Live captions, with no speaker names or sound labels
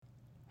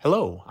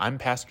Hello, I'm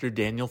Pastor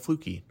Daniel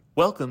Fluke.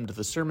 Welcome to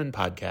the Sermon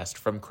Podcast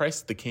from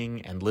Christ the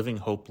King and Living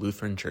Hope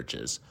Lutheran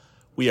Churches.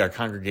 We are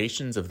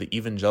congregations of the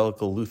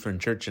Evangelical Lutheran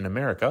Church in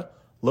America,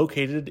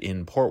 located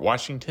in Port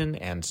Washington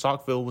and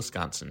Saukville,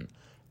 Wisconsin.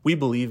 We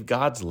believe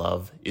God's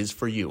love is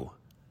for you.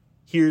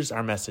 Here's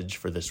our message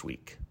for this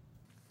week.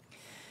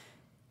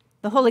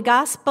 The Holy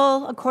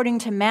Gospel according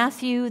to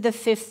Matthew, the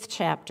 5th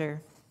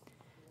chapter.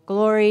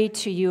 Glory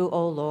to you,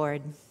 O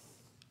Lord.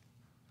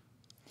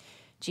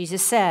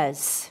 Jesus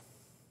says,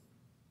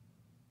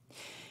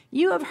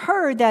 "You have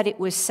heard that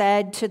it was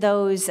said to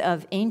those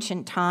of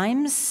ancient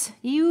times,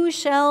 'You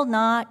shall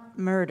not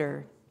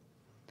murder,'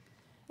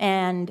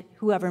 and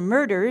whoever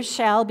murders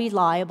shall be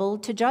liable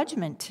to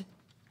judgment.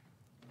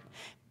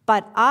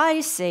 But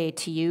I say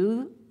to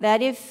you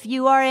that if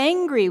you are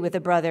angry with a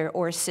brother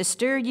or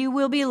sister, you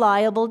will be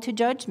liable to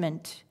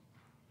judgment.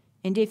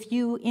 And if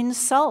you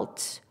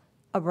insult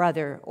a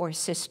brother or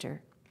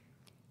sister,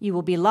 you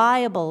will be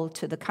liable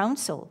to the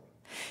council.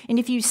 And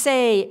if you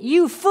say,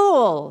 'You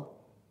fool,'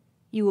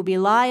 you will be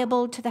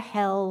liable to the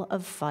hell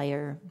of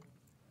fire.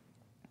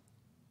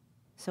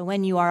 So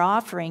when you are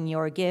offering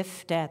your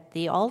gift at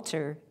the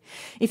altar,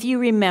 if you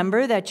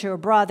remember that your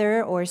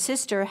brother or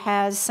sister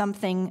has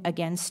something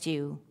against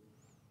you,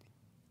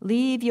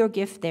 leave your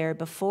gift there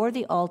before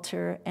the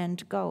altar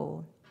and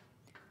go.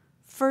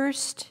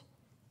 First,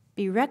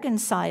 be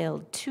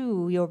reconciled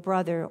to your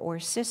brother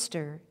or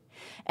sister,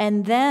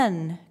 and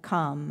then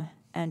come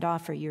and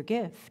offer your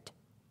gift.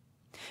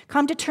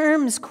 Come to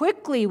terms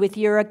quickly with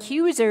your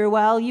accuser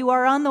while you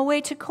are on the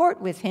way to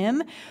court with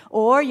him,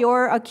 or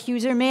your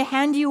accuser may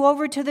hand you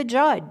over to the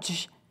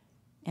judge,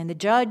 and the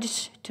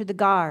judge to the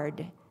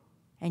guard,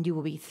 and you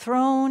will be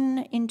thrown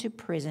into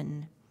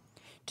prison.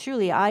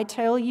 Truly, I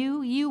tell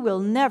you, you will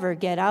never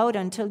get out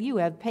until you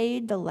have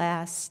paid the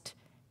last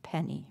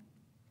penny.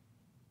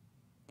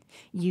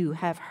 You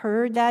have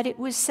heard that it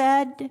was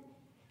said,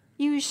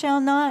 'You shall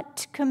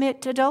not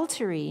commit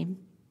adultery.'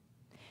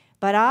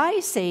 But I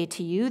say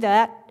to you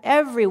that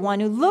everyone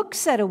who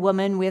looks at a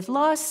woman with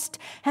lust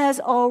has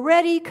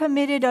already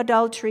committed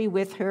adultery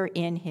with her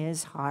in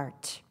his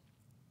heart.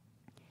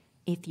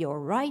 If your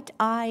right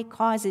eye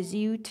causes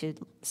you to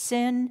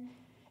sin,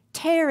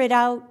 tear it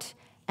out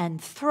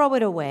and throw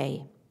it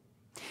away.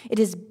 It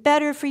is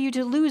better for you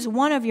to lose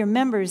one of your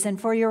members than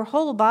for your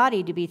whole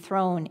body to be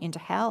thrown into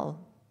hell.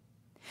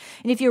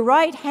 And if your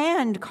right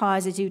hand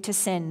causes you to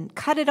sin,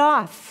 cut it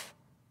off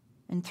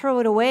and throw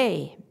it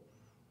away.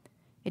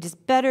 It is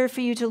better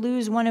for you to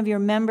lose one of your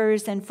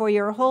members than for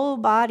your whole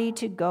body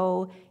to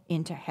go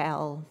into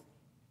hell.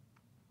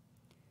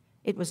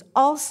 It was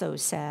also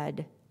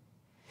said,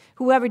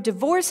 'Whoever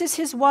divorces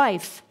his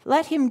wife,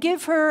 let him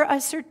give her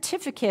a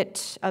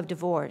certificate of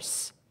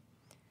divorce.'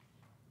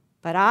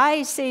 But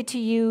I say to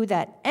you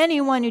that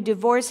anyone who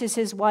divorces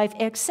his wife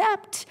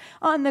except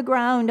on the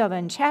ground of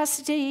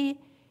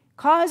unchastity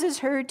causes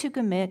her to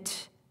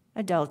commit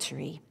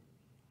adultery.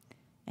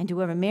 And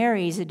whoever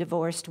marries a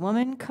divorced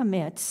woman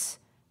commits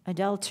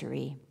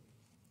adultery.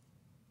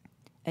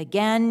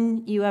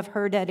 Again, you have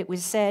heard that it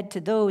was said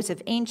to those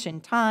of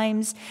ancient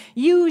times,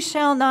 'You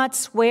shall not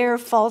swear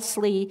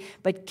falsely,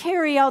 but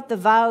carry out the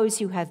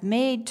vows you have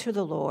made to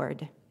the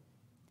Lord.'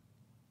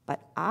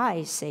 But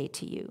I say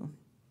to you,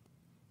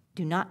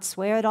 do not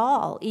swear at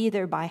all,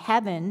 either by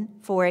heaven,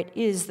 for it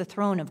is the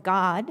throne of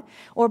God,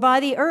 or by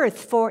the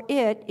earth, for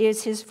it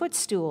is his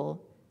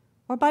footstool,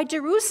 or by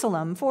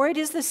Jerusalem, for it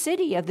is the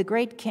city of the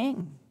great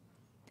King.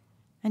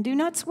 And do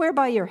not swear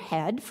by your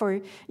head, for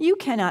you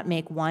cannot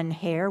make one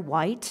hair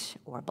white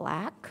or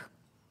black.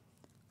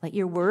 Let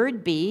your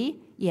word be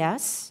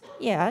yes,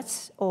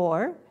 yes,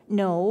 or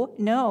no,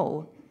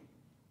 no.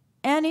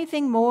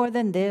 Anything more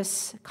than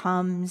this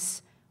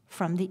comes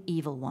from the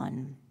evil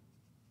one."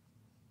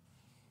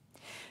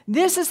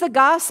 This is the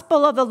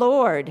gospel of the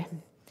Lord.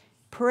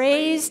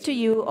 Praise to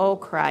you, O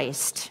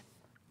Christ.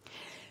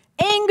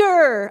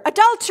 Anger,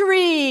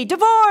 adultery,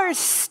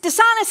 divorce,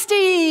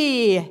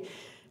 dishonesty.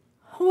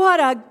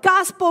 What a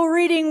gospel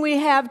reading we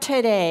have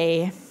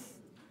today.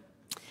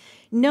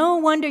 No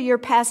wonder your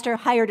pastor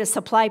hired a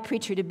supply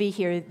preacher to be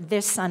here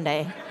this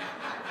Sunday.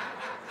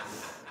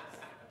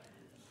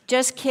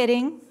 Just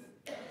kidding.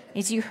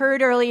 As you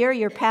heard earlier,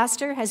 your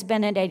pastor has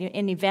been at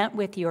an event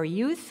with your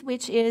youth,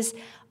 which is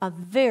a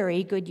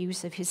very good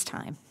use of his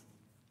time.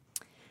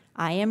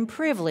 I am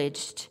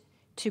privileged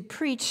to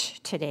preach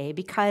today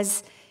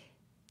because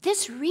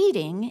this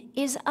reading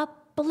is a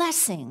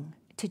blessing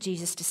to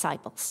Jesus'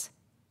 disciples.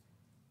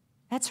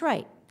 That's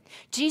right.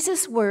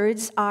 Jesus'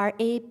 words are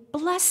a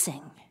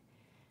blessing,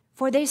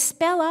 for they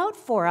spell out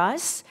for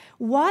us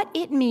what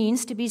it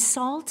means to be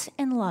salt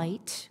and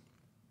light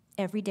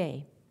every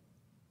day.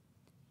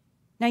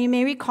 Now, you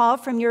may recall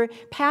from your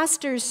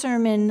pastor's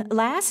sermon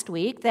last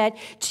week that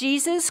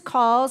Jesus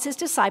calls his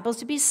disciples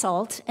to be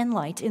salt and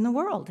light in the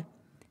world,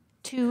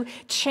 to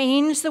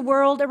change the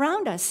world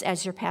around us,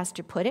 as your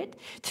pastor put it,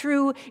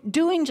 through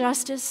doing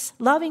justice,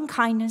 loving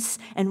kindness,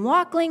 and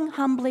walking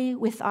humbly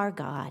with our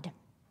God.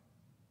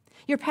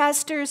 Your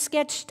pastor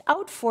sketched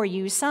out for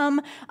you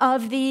some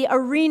of the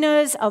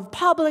arenas of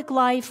public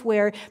life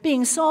where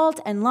being salt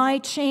and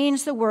light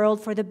changed the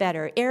world for the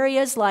better.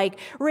 Areas like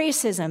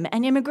racism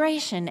and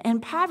immigration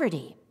and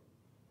poverty.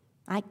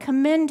 I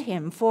commend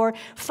him for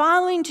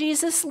following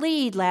Jesus'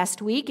 lead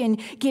last week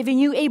and giving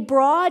you a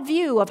broad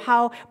view of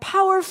how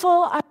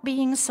powerful our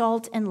being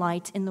salt and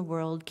light in the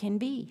world can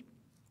be.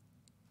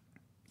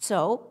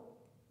 So,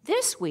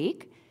 this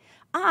week,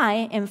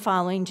 I am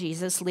following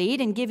Jesus'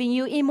 lead and giving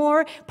you a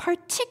more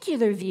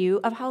particular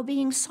view of how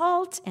being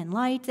salt and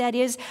light, that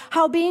is,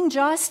 how being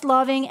just,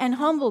 loving, and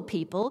humble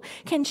people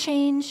can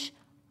change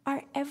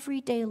our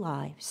everyday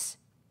lives.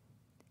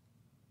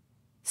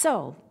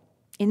 So,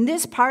 in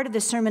this part of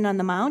the Sermon on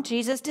the Mount,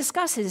 Jesus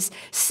discusses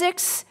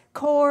 6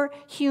 core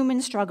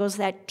human struggles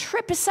that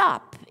trip us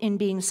up in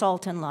being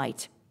salt and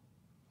light: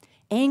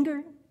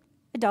 anger,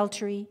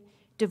 adultery,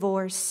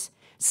 divorce,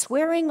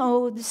 swearing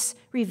oaths,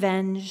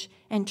 revenge,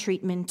 and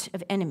treatment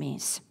of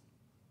enemies.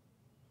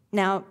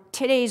 Now,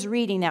 today's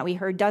reading that we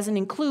heard doesn't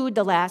include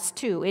the last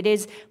 2. It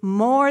is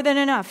more than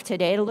enough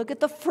today to look at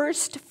the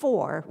first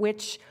 4,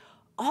 which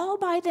all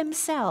by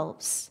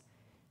themselves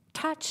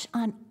touch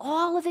on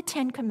all of the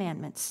 10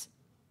 commandments.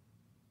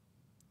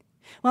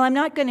 Well, I'm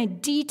not going to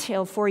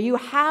detail for you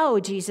how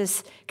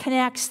Jesus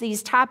connects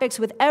these topics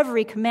with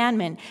every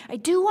commandment. I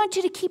do want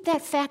you to keep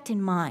that fact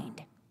in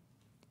mind.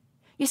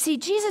 You see,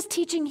 Jesus'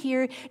 teaching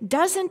here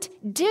doesn't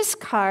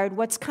discard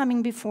what's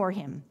coming before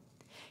him.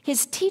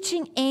 His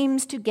teaching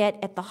aims to get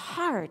at the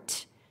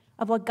heart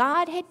of what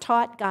God had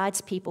taught God's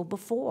people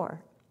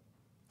before.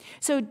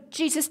 So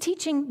Jesus'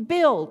 teaching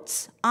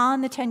builds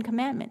on the 10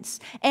 Commandments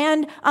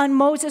and on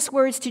Moses'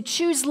 words to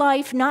choose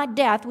life, not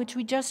death, which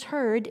we just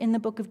heard in the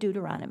book of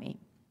Deuteronomy.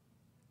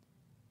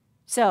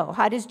 So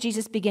how does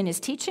Jesus begin his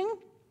teaching?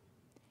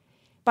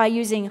 By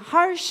using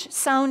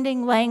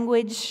harsh-sounding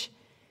language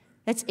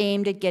that's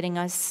aimed at getting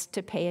us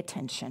to pay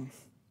attention.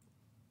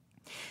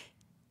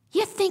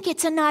 You think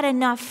it's not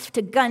enough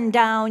to gun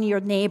down your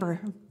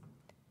neighbor?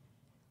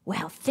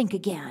 Well, think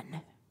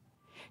again.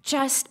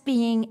 Just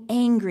being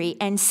angry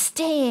and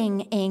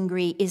staying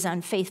angry is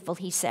unfaithful,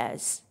 he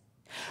says.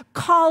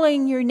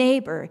 Calling your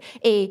neighbor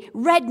a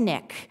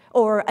redneck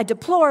or a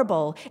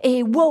deplorable,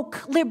 a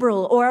woke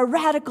liberal or a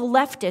radical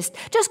leftist,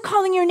 just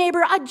calling your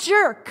neighbor a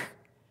jerk,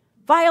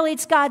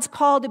 violates God's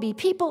call to be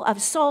people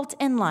of salt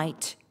and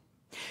light.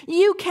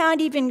 You can't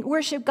even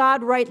worship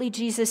God rightly,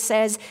 Jesus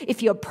says,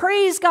 if you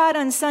praise God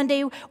on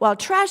Sunday while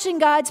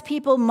trashing God's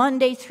people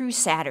Monday through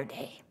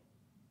Saturday.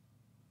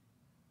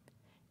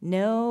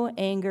 No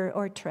anger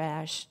or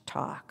trash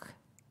talk.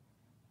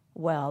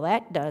 Well,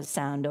 that does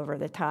sound over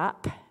the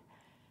top.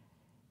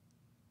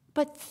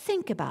 But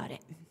think about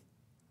it.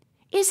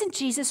 Isn't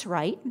Jesus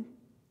right?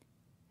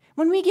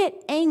 When we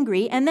get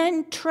angry and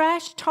then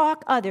trash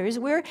talk others,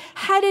 we're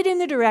headed in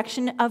the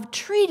direction of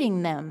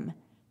treating them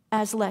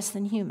as less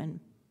than human.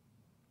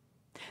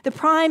 The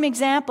prime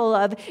example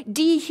of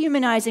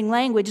dehumanizing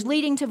language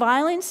leading to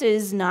violence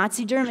is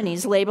Nazi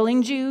Germany's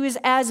labeling Jews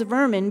as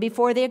vermin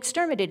before they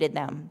exterminated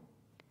them.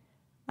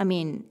 I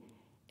mean,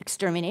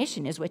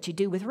 extermination is what you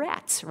do with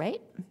rats,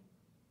 right?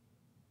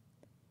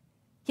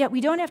 Yet we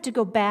don't have to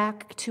go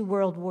back to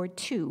World War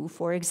II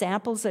for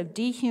examples of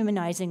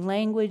dehumanizing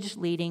language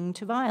leading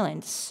to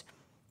violence.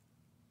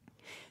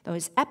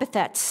 Those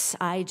epithets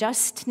I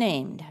just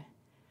named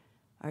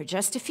are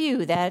just a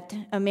few that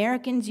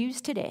Americans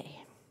use today.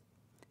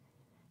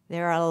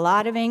 There are a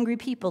lot of angry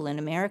people in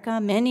America,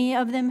 many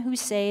of them who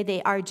say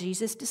they are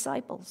Jesus'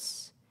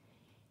 disciples,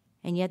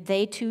 and yet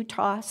they too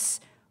toss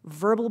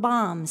verbal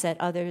bombs at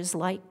others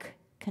like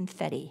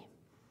confetti.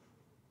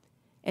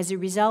 As a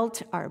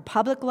result, our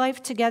public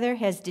life together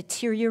has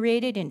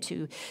deteriorated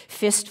into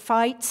fist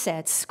fights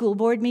at school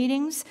board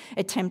meetings,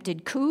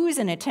 attempted coups,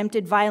 and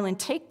attempted violent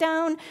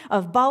takedown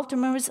of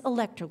Baltimore's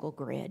electrical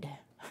grid.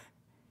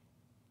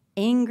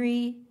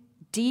 Angry,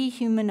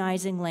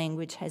 dehumanizing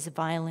language has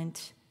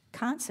violent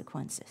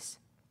consequences.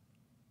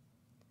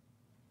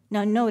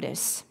 Now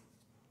notice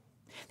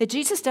that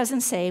Jesus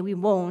doesn't say we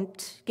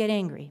won't get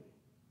angry.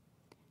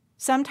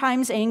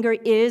 Sometimes anger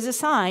is a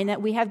sign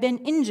that we have been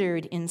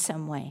injured in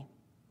some way.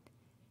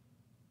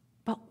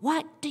 But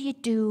what do you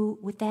do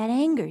with that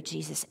anger,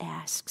 Jesus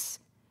asks?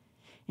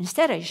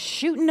 Instead of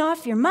shooting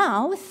off your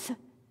mouth,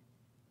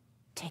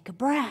 take a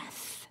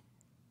breath,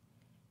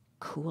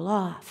 cool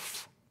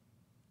off,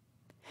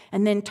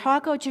 and then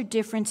talk out your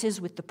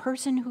differences with the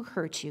person who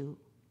hurt you.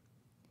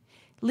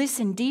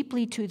 Listen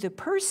deeply to the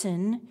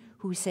person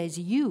who says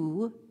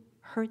you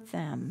hurt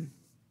them.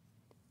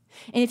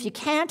 And if you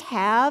can't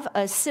have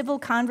a civil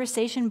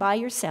conversation by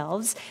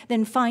yourselves,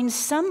 then find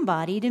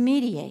somebody to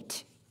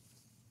mediate.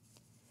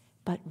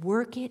 But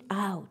work it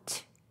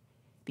out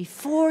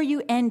before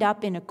you end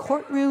up in a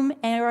courtroom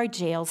or a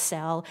jail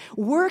cell.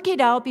 Work it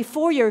out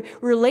before your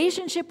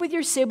relationship with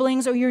your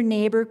siblings or your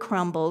neighbor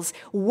crumbles.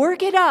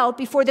 Work it out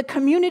before the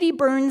community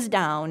burns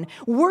down.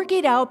 Work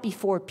it out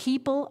before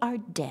people are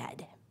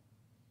dead.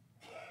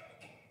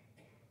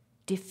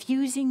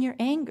 Diffusing your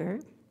anger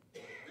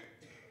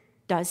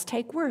does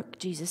take work,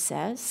 Jesus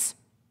says.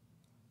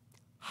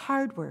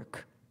 hard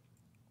work.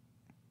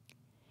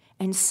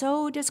 And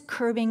so does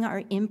curbing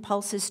our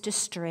impulses to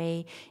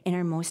stray in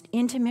our most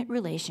intimate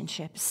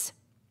relationships.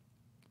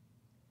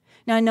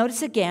 Now,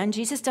 notice again,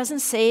 Jesus doesn't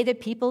say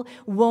that people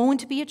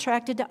won't be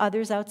attracted to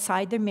others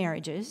outside their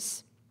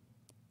marriages.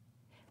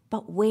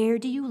 But where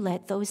do you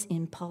let those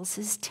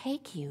impulses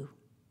take you?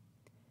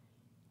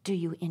 Do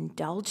you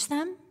indulge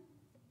them?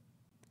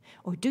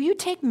 Or do you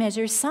take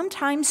measures,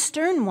 sometimes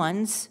stern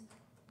ones,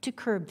 to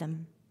curb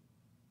them?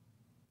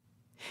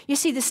 You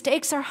see, the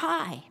stakes are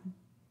high.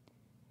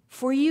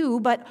 For you,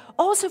 but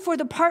also for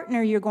the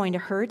partner you're going to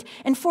hurt,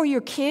 and for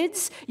your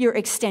kids, your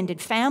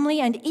extended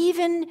family, and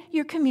even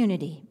your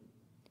community.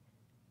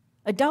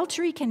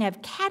 Adultery can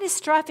have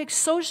catastrophic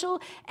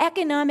social,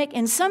 economic,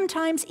 and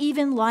sometimes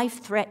even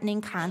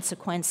life-threatening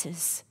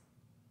consequences.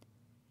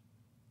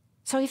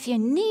 So if you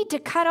need to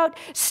cut out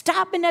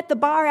stopping at the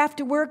bar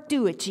after work,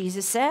 do it,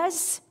 Jesus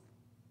says.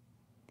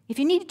 If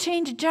you need to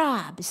change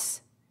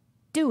jobs,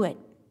 do it.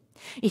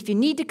 If you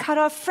need to cut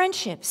off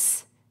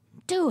friendships,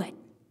 do it.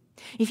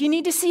 If you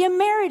need to see a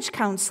marriage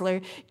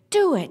counselor,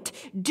 do it.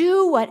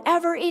 Do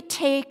whatever it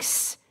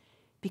takes,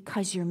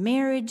 because your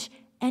marriage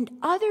and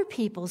other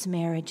people's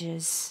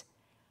marriages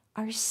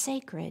are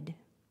sacred.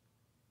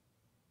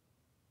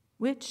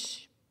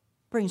 Which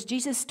brings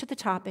Jesus to the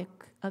topic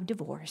of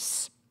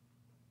divorce.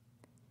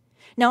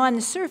 Now, on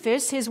the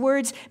surface, his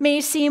words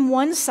may seem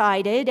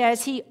one-sided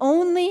as he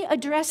only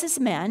addresses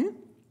men,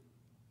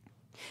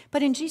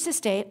 but in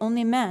Jesus' day,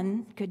 only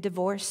men could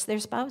divorce their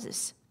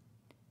spouses.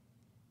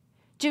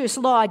 Jewish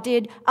law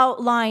did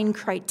outline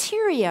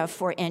criteria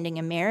for ending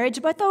a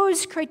marriage, but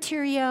those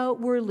criteria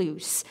were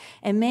loose.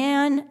 A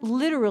man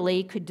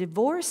literally could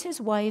divorce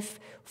his wife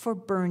for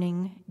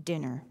burning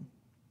dinner.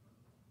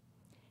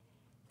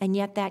 And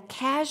yet that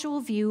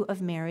casual view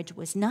of marriage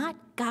was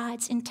not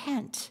God's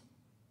intent.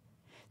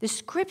 The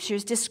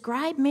scriptures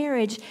describe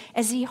marriage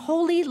as the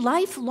holy,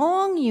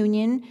 lifelong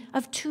union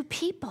of two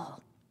people.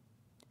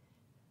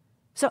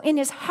 So in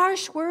his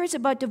harsh words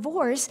about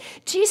divorce,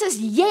 Jesus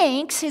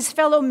yanks his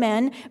fellow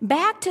men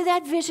back to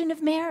that vision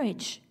of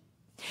marriage.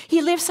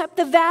 He lifts up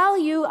the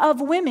value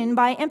of women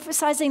by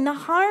emphasizing the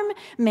harm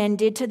men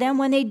did to them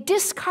when they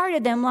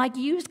discarded them like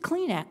used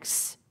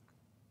Kleenex.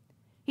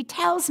 He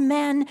tells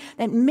men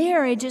that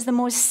marriage is the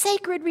most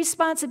sacred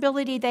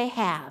responsibility they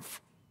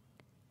have.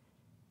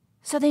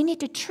 So they need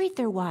to treat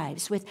their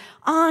wives with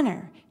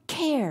honor,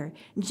 care,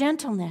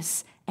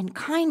 gentleness, and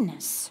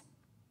kindness.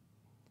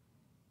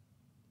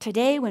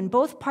 Today, when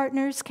both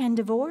partners can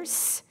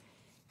divorce,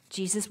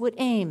 Jesus would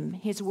aim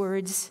his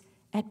words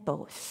at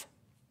both.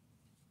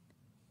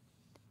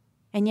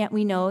 And yet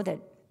we know that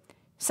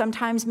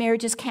sometimes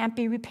marriages can't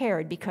be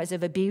repaired because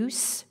of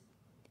abuse,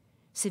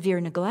 severe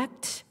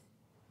neglect,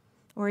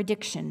 or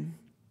addiction.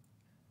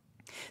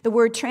 The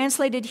word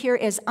translated here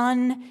as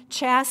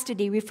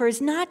unchastity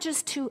refers not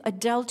just to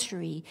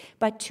adultery,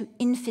 but to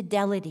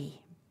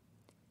infidelity,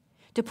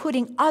 to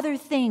putting other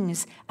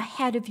things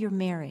ahead of your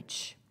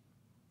marriage.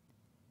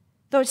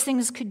 Those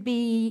things could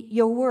be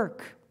your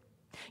work,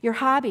 your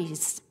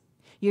hobbies,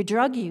 your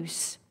drug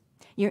use,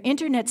 your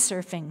internet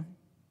surfing,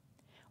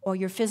 or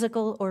your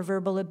physical or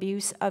verbal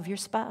abuse of your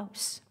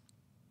spouse.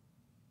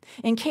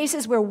 In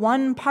cases where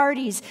one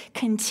party's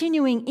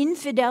continuing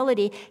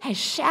infidelity has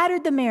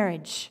shattered the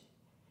marriage,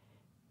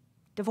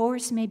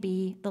 divorce may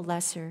be the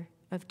lesser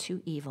of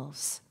two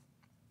evils.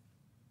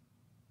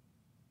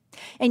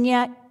 And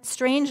yet,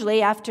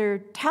 strangely, after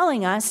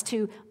telling us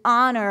to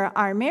honor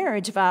our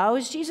marriage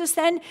vows, Jesus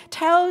then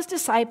tells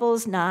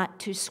disciples not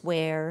to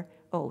swear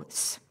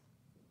oaths.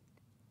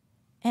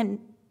 And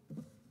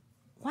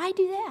why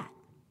do that?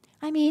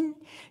 I mean,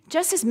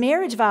 just as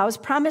marriage vows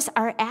promise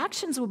our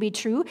actions will be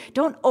true,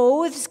 don't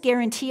oaths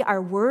guarantee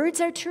our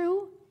words are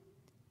true?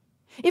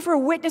 If we're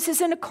witnesses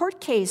in a court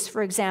case,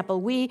 for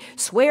example, we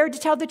swear to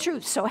tell the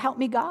truth, so help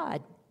me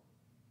God.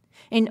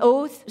 An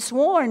oath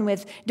sworn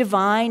with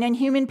divine and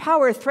human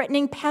power,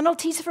 threatening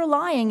penalties for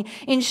lying,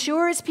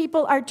 ensures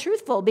people are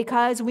truthful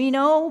because we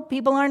know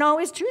people aren't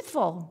always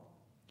truthful.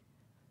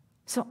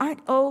 So aren't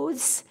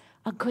oaths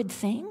a good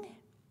thing?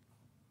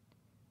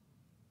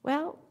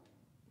 Well,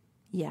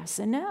 yes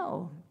and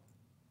no.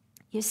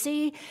 You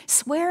see,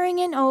 swearing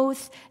an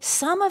oath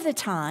some of the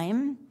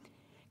time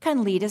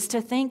can lead us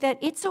to think that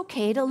it's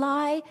okay to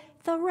lie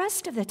the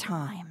rest of the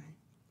time.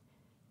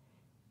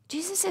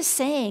 Jesus is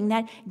saying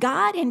that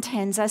God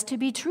intends us to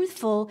be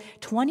truthful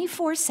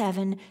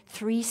 24/7,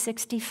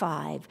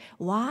 365.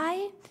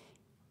 Why?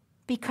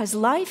 Because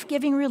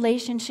life-giving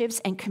relationships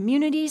and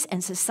communities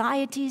and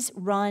societies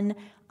run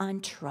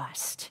on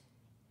trust.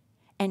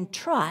 And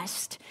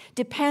trust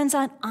depends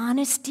on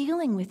honest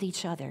dealing with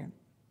each other.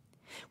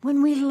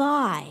 When we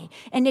lie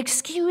and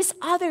excuse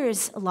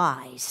others'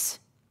 lies,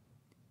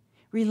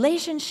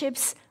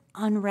 relationships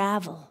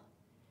unravel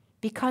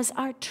because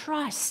our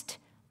trust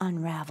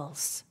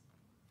unravels.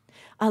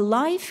 A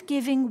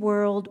life-giving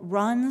world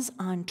runs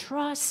on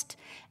trust,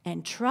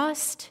 and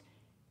trust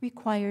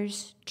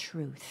requires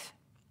truth.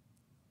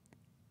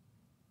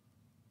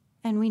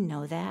 And we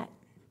know that.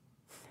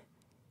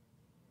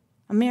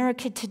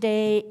 America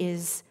today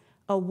is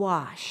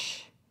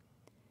awash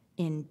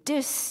in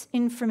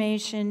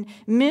disinformation,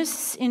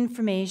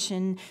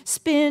 misinformation,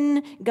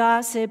 spin,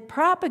 gossip,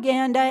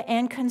 propaganda,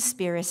 and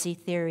conspiracy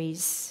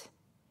theories,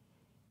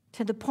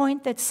 to the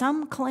point that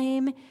some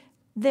claim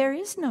there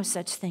is no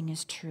such thing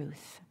as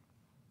truth.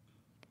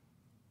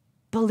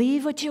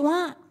 Believe what you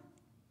want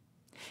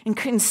and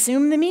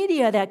consume the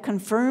media that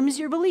confirms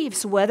your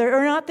beliefs, whether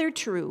or not they're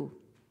true.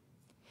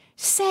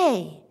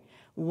 Say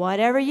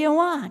whatever you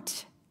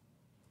want,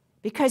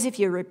 because if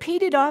you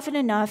repeat it often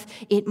enough,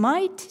 it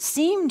might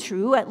seem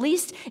true, at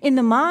least in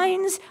the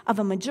minds of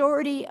a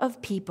majority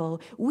of people.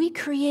 We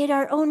create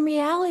our own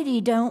reality,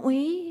 don't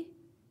we?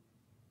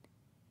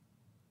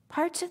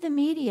 Parts of the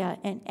media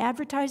and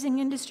advertising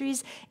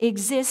industries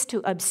exist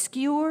to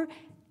obscure,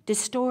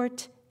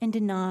 distort, and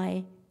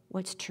deny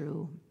what's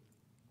true.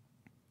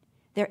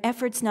 Their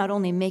efforts not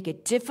only make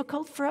it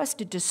difficult for us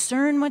to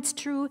discern what's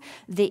true,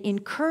 they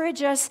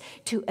encourage us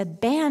to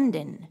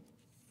abandon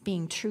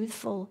being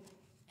truthful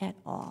at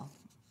all.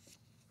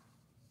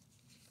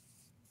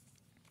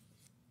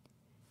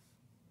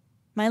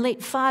 My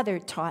late father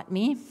taught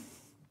me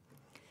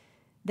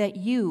that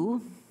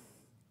you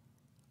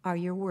are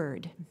your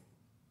word,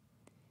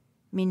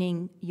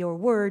 meaning your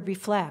word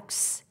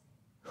reflects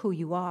who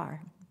you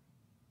are.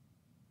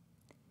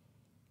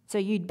 So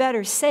you'd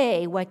better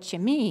say what you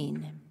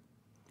mean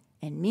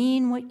and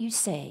mean what you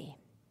say.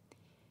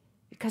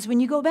 Because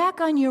when you go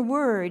back on your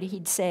word,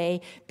 he'd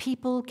say,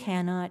 people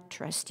cannot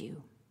trust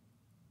you.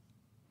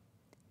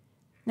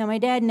 Now, my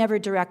dad never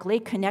directly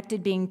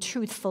connected being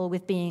truthful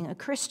with being a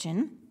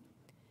Christian,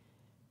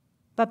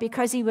 but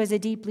because he was a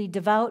deeply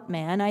devout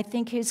man, I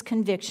think his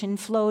conviction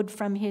flowed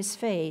from his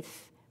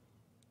faith.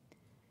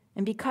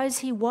 And because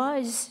he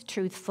was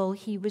truthful,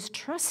 he was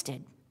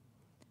trusted,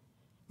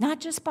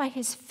 not just by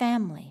his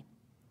family,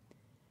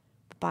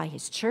 but by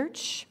his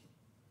church,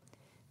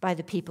 by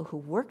the people who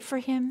worked for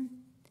him,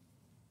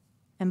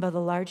 and by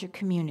the larger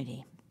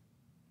community.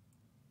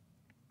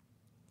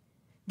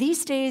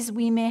 These days,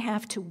 we may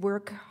have to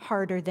work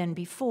harder than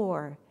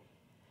before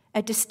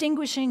at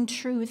distinguishing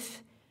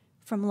truth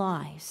from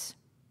lies.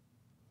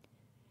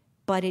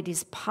 But it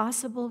is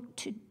possible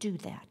to do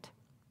that.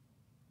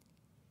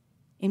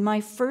 In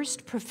my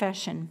first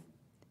profession,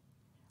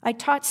 I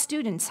taught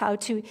students how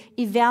to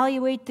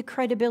evaluate the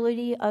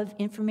credibility of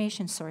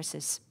information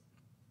sources.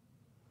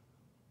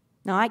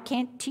 Now, I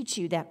can't teach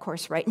you that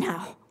course right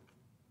now.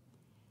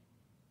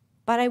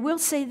 But I will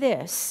say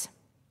this.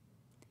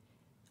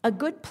 A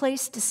good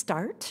place to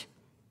start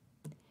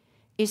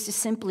is to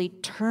simply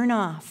turn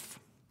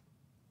off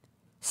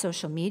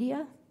social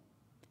media,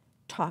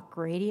 talk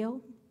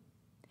radio,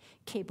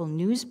 cable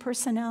news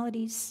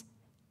personalities,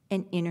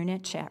 and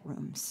internet chat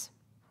rooms.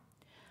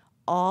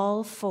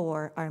 All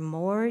four are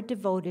more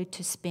devoted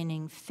to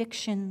spinning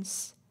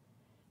fictions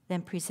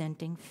than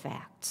presenting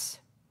facts.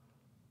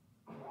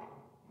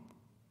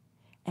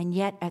 And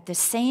yet, at the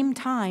same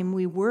time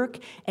we work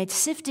at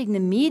sifting the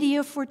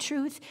media for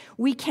truth,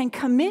 we can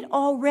commit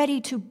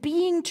already to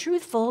being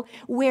truthful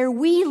where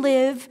we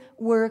live,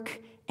 work,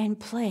 and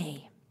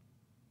play.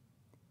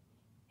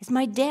 As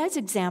my dad's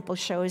example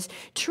shows,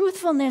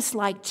 truthfulness,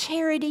 like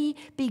charity,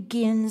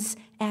 begins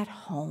at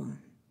home.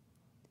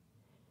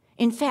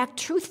 In fact,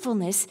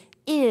 truthfulness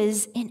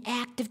is an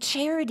act of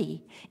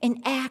charity, an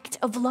act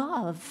of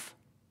love.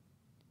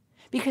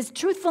 Because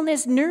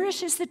truthfulness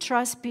nourishes the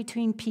trust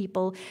between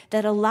people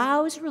that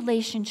allows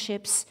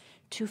relationships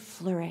to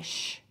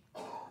flourish.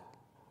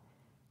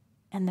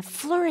 And the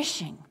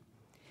flourishing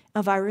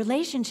of our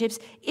relationships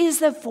is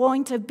the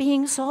point of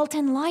being salt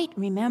and light,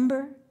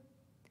 remember?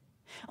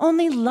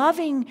 Only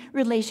loving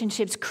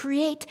relationships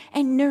create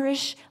and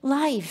nourish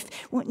life.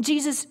 When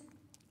Jesus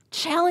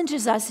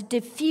challenges us to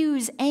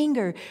diffuse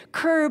anger,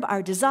 curb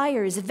our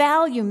desires,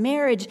 value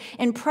marriage,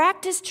 and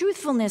practice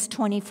truthfulness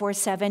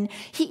 24/7.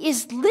 He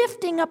is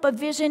lifting up a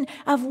vision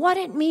of what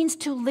it means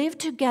to live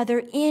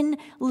together in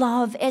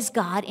love as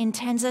God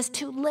intends us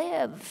to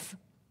live.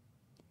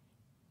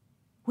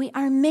 We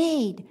are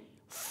made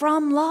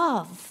from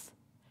love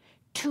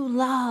to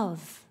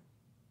love.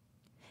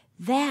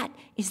 That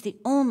is the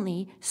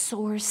only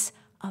source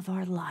of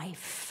our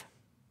life.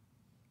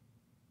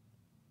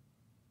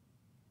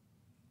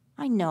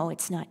 I know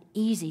it's not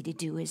easy to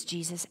do as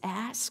Jesus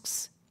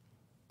asks.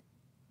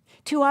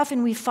 Too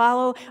often we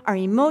follow our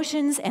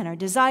emotions and our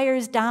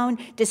desires down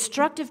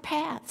destructive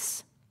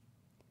paths.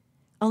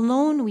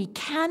 Alone, we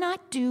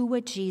cannot do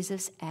what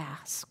Jesus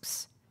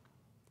asks.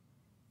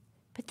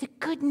 But the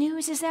good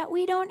news is that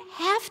we don't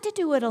have to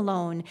do it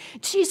alone.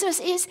 Jesus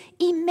is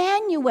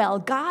Emmanuel,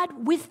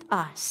 God with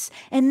us.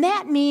 And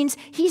that means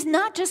he's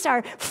not just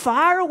our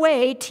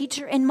faraway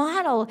teacher and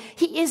model.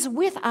 He is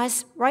with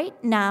us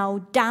right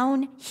now,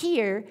 down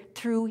here,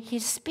 through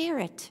his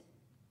Spirit.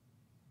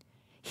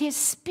 His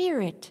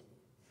Spirit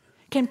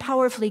can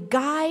powerfully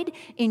guide,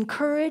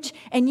 encourage,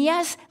 and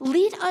yes,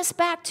 lead us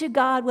back to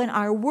God when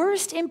our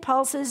worst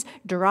impulses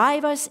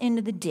drive us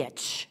into the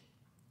ditch.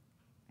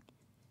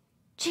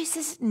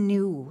 Jesus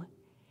knew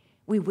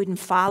we wouldn't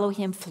follow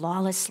him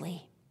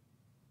flawlessly.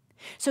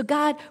 So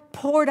God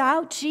poured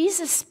out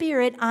Jesus'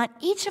 Spirit on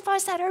each of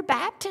us at our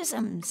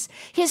baptisms.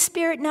 His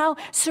Spirit now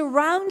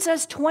surrounds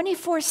us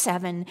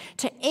 24/7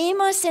 to aim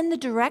us in the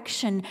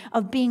direction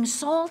of being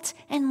salt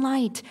and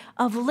light,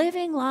 of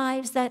living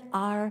lives that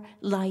are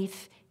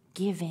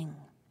life-giving.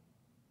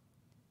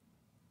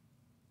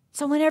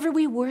 So whenever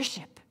we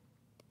worship,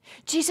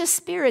 Jesus'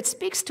 Spirit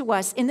speaks to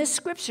us in the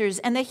scriptures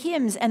and the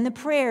hymns and the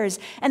prayers,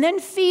 and then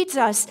feeds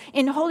us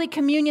in Holy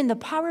Communion the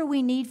power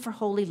we need for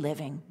holy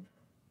living.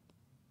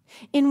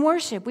 In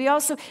worship, we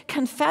also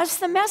confess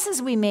the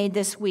messes we made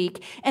this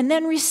week and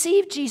then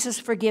receive Jesus'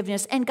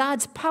 forgiveness and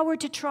God's power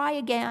to try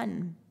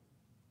again.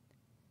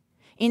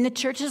 In the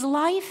church's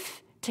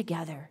life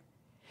together,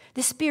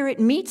 the Spirit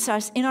meets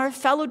us in our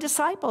fellow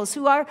disciples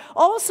who are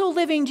also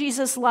living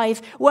Jesus'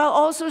 life while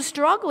also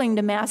struggling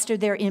to master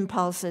their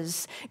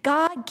impulses.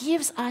 God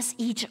gives us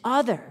each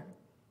other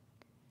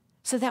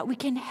so that we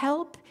can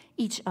help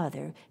each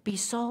other be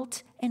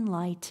salt and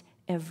light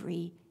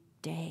every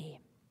day.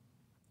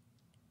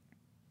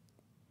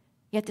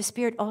 Yet the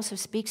Spirit also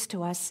speaks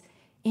to us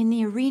in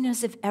the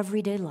arenas of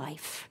everyday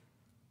life.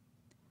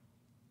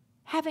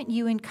 Haven't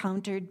you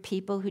encountered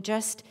people who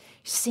just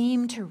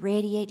seem to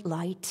radiate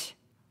light,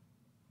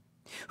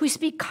 who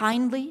speak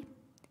kindly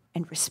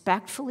and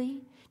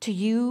respectfully to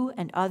you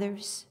and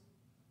others,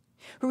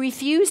 who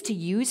refuse to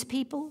use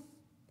people,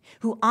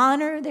 who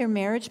honor their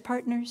marriage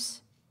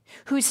partners,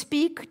 who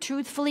speak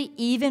truthfully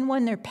even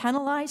when they're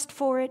penalized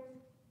for it?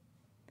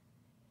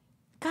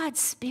 God's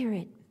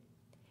Spirit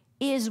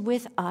is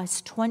with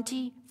us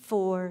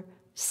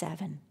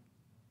 24/7.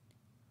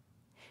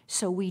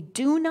 So we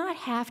do not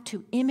have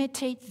to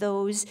imitate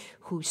those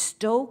who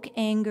stoke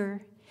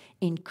anger,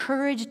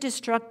 encourage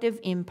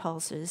destructive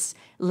impulses,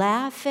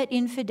 laugh at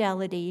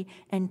infidelity,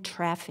 and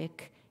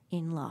traffic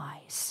in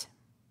lies.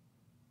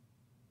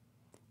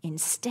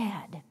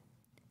 Instead,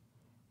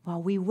 while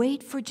we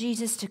wait for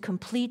Jesus to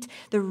complete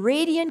the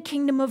radiant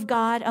kingdom of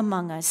God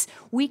among us,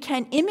 we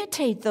can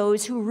imitate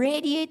those who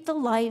radiate the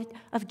light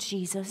of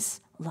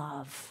Jesus'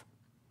 love.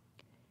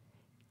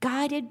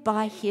 Guided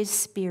by His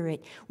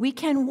Spirit, we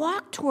can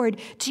walk toward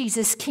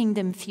Jesus'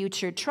 kingdom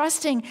future,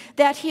 trusting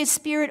that His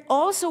Spirit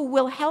also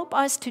will help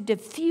us to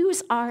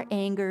diffuse our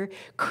anger,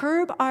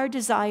 curb our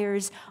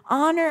desires,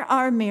 honor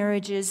our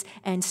marriages,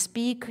 and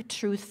speak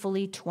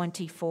truthfully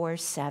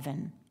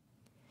 24/7.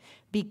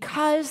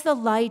 Because the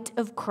light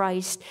of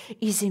Christ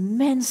is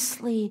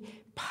immensely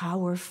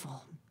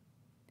powerful,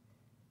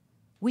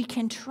 we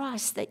can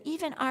trust that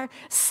even our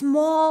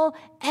small,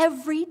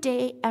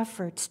 everyday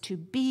efforts to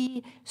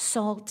be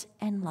salt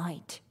and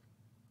light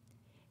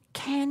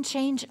can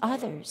change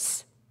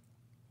others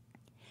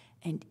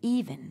and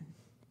even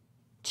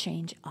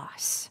change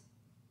us.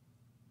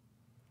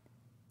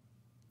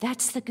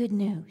 That's the good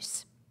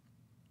news.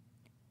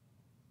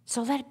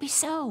 So let it be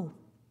so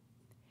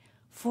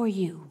for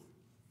you.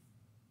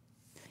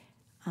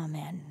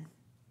 Amen.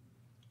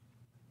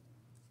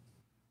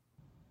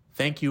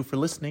 Thank you for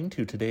listening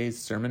to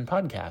today's sermon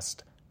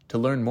podcast. To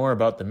learn more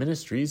about the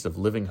ministries of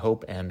Living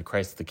Hope and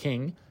Christ the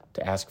King,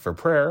 to ask for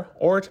prayer,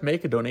 or to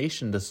make a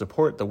donation to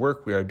support the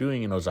work we are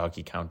doing in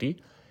Ozaukee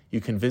County,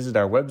 you can visit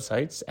our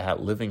websites at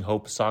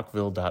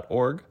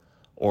livinghopesaukville.org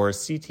or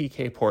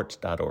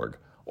ctkport.org,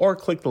 or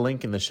click the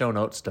link in the show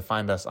notes to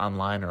find us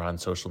online or on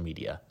social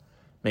media.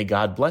 May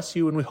God bless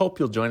you, and we hope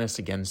you'll join us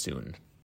again soon.